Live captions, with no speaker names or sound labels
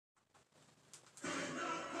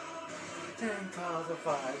Then call the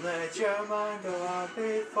fire, let your mind go out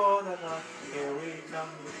before the night. Here we come.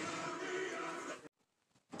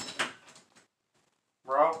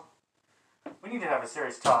 Bro, we need to have a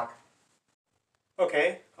serious talk.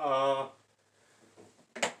 Okay, I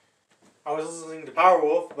was listening to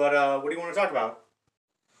Powerwolf, but what do you want to talk about?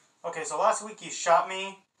 Okay, so last week you shot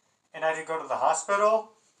me, and I had to go to the hospital,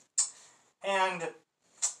 and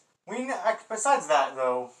besides that,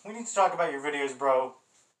 though, we need to talk about your videos, bro.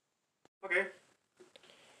 Okay.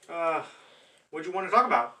 What'd you want to talk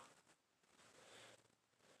about?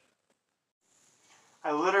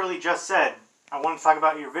 I literally just said I want to talk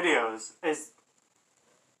about your videos.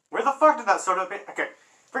 Where the fuck did that soda be? Okay,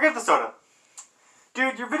 forget the soda.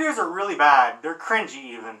 Dude, your videos are really bad. They're cringy,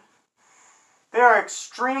 even. They are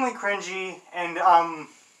extremely cringy, and,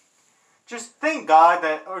 just thank God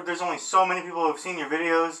that there's only so many people who have seen your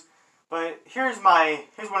videos. But here's what I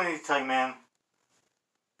need to tell you, man.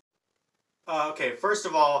 Okay, first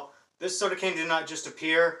of all, this soda can did not just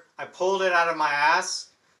appear. I pulled it out of my ass.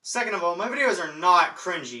 Second of all, my videos are not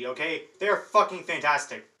cringy, okay? They are fucking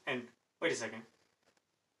fantastic. And, wait a second.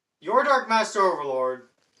 You're Dark Master Overlord,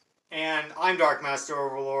 and I'm Dark Master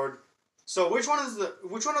Overlord. So which one of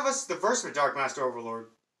us is the versatile Dark Master Overlord?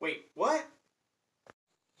 Wait, what?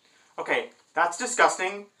 Okay, that's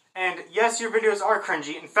disgusting. And yes, your videos are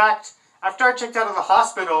cringy. In fact, after I checked out of the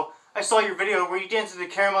hospital, I saw your video where you danced the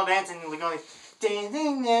caramel dance and you're going, I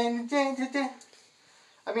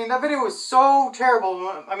mean, that video was so terrible.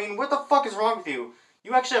 I mean, what the fuck is wrong with you?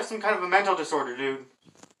 You actually have some kind of a mental disorder, dude.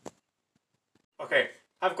 Okay,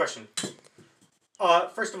 I have a question.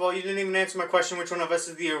 First of all, you didn't even answer my question, which one of us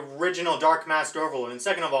is the original Dark Master Overlord. And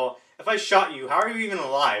second of all, if I shot you, how are you even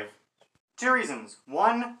alive? Two reasons.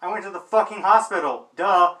 One, I went to the fucking hospital.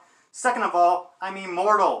 Duh. Second of all, I'm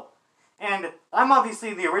immortal. And I'm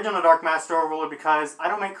obviously the original Dark Master Overlord because I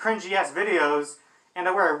don't make cringy-ass videos, and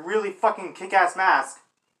I wear a really fucking kick-ass mask.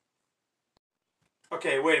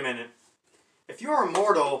 Okay, wait a minute. If you're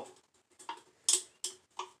immortal,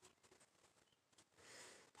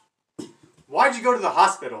 why'd you go to the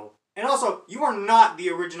hospital? And also, you are not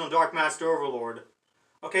the original Dark Master Overlord.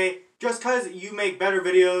 Okay? Just because you make better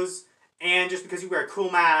videos, and just because you wear a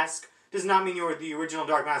cool mask, does not mean you're the original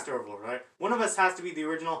Dark Master Overlord, right? One of us has to be the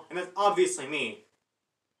original, and that's obviously me.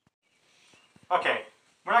 Okay,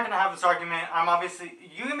 we're not gonna have this argument.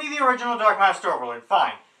 You can be the original Dark Master Overlord,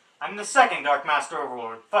 fine. I'm the second Dark Master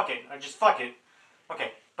Overlord. Fuck it, just fuck it.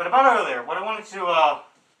 Okay, but about earlier, what I wanted to,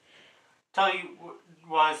 tell you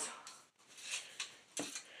was...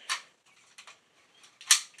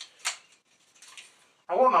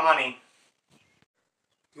 I want my money.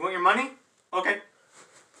 You want your money? Okay.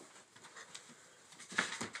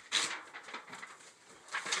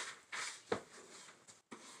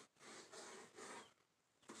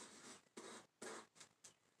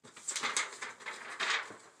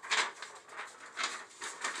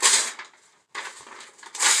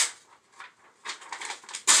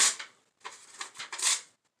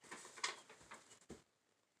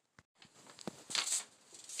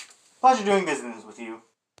 Pleasure doing business with you.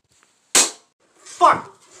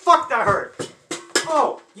 Fuck! Fuck, that hurt!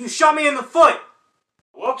 Oh, you shot me in the foot!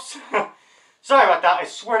 Whoops. Sorry about that. I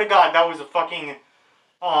swear to God, that was a fucking,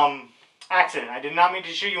 accident. I did not mean to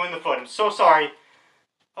shoot you in the foot. I'm so sorry.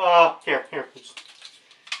 Here.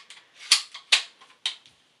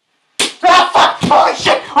 Ah, fuck! Holy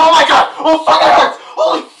shit! Oh my God! Oh, fuck, that hurts!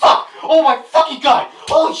 Holy fuck! Oh my fucking God!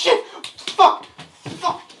 Holy shit! Fuck!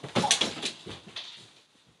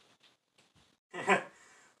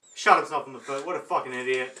 Shot himself in the foot. What a fucking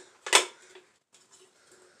idiot.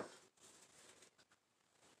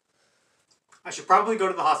 I should probably go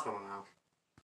to the hospital now.